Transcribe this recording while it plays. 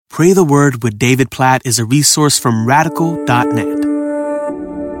Pray the Word with David Platt is a resource from radical.net.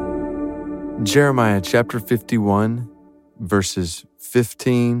 Jeremiah chapter 51, verses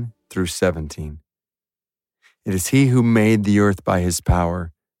 15 through 17. It is he who made the earth by his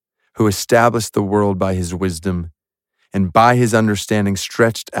power, who established the world by his wisdom, and by his understanding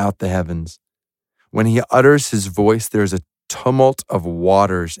stretched out the heavens. When he utters his voice, there is a tumult of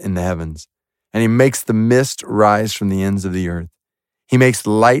waters in the heavens, and he makes the mist rise from the ends of the earth. He makes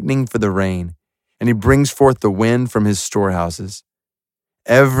lightning for the rain, and he brings forth the wind from his storehouses.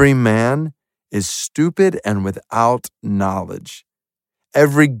 Every man is stupid and without knowledge.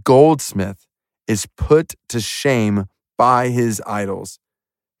 Every goldsmith is put to shame by his idols,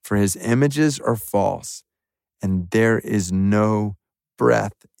 for his images are false, and there is no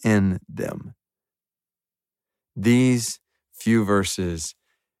breath in them. These few verses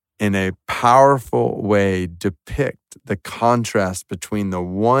in a powerful way depict the contrast between the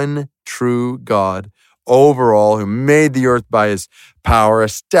one true God overall, who made the earth by his power,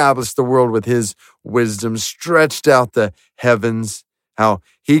 established the world with his wisdom, stretched out the heavens, how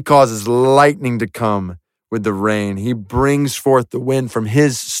he causes lightning to come with the rain. He brings forth the wind from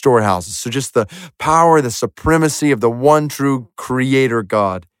his storehouses. So just the power, the supremacy of the one true creator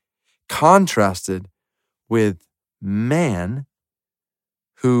God, contrasted with man,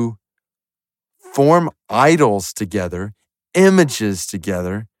 who form idols together, images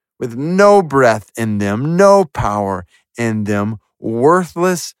together, with no breath in them, no power in them,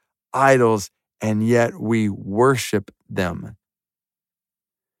 worthless idols, and yet we worship them.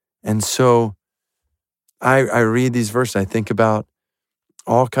 And so I read these verses, I think about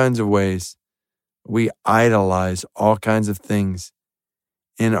all kinds of ways we idolize all kinds of things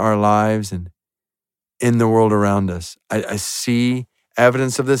in our lives and in the world around us. I see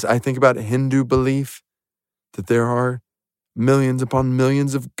evidence of this. I think about Hindu belief that there are millions upon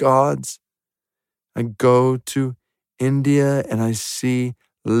millions of gods. I go to India and I see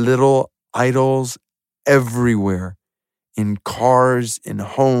little idols everywhere, in cars, in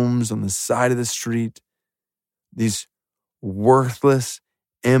homes, on the side of the street. These worthless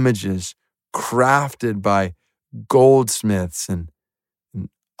images crafted by goldsmiths and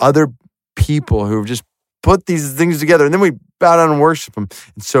other people who have just put these things together, and then we bow down and worship them.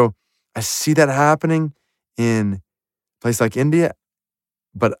 And so I see that happening in a place like India,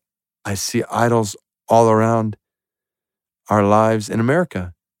 but I see idols all around our lives in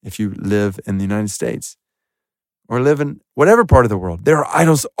America. If you live in the United States or live in whatever part of the world, there are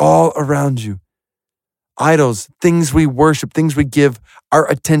idols all around you. Idols, things we worship, things we give our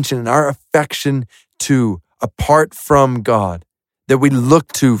attention and our affection to apart from God, that we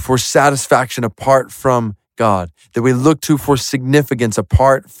look to for satisfaction apart from God, that we look to for significance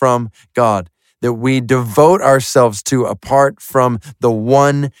apart from God, that we devote ourselves to apart from the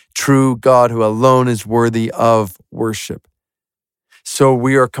one true God who alone is worthy of worship. So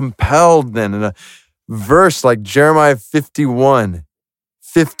we are compelled then in a verse like Jeremiah 51,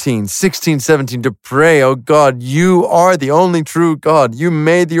 15, 16, 17 to pray, oh God, you are the only true God. You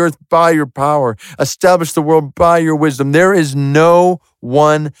made the earth by your power, established the world by your wisdom. There is no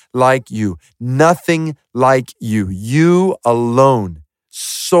one like you, nothing like you. You alone,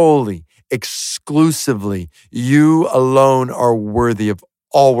 solely, exclusively, you alone are worthy of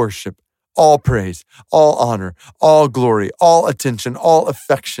all worship, all praise, all honor, all glory, all attention, all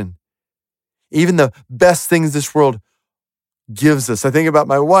affection. Even the best things this world gives us. I think about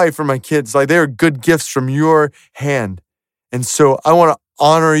my wife or my kids, like they are good gifts from your hand. And so I want to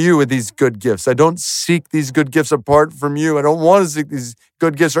honor you with these good gifts. I don't seek these good gifts apart from you. I don't want to seek these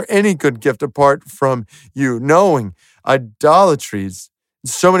good gifts or any good gift apart from you. Knowing idolatry is in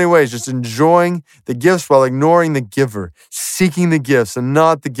so many ways, just enjoying the gifts while ignoring the giver, seeking the gifts and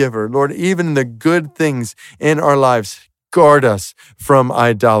not the giver. Lord, even in the good things in our lives, guard us from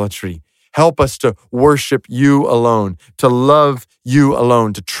idolatry. Help us to worship you alone, to love you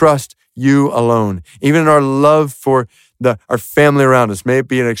alone, to trust you alone. Even in our love for our family around us, may it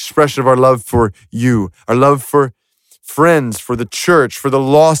be an expression of our love for you, our love for friends, for the church, for the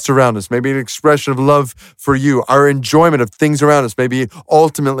lost around us, maybe an expression of love for you. Our enjoyment of things around us may be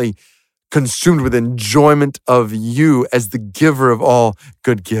ultimately consumed with enjoyment of you as the giver of all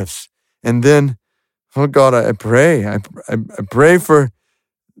good gifts. And then, oh God, I pray for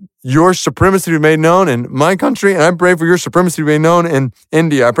your supremacy to be made known in my country, and I pray for your supremacy to be made known in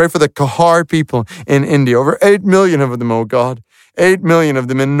India. I pray for the Kahar people in India, over 8 million of them, oh God, 8 million of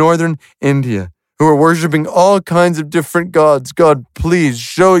them in northern India, who are worshiping all kinds of different gods. God, please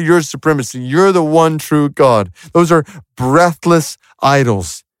show your supremacy. You're the one true God. Those are breathless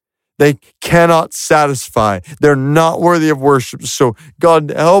idols They cannot satisfy. They're not worthy of worship. So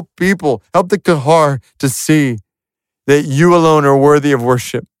God, help people, help the Kahar to see that you alone are worthy of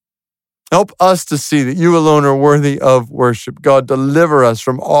worship. Help us to see that you alone are worthy of worship. God, deliver us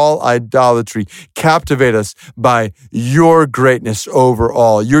from all idolatry. Captivate us by your greatness over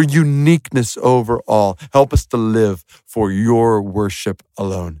all, your uniqueness over all. Help us to live for your worship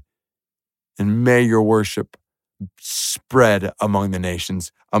alone. And may your worship spread among the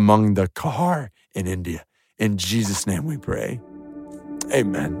nations, among the Kahar in India. In Jesus' name we pray.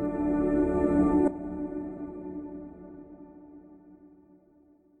 Amen.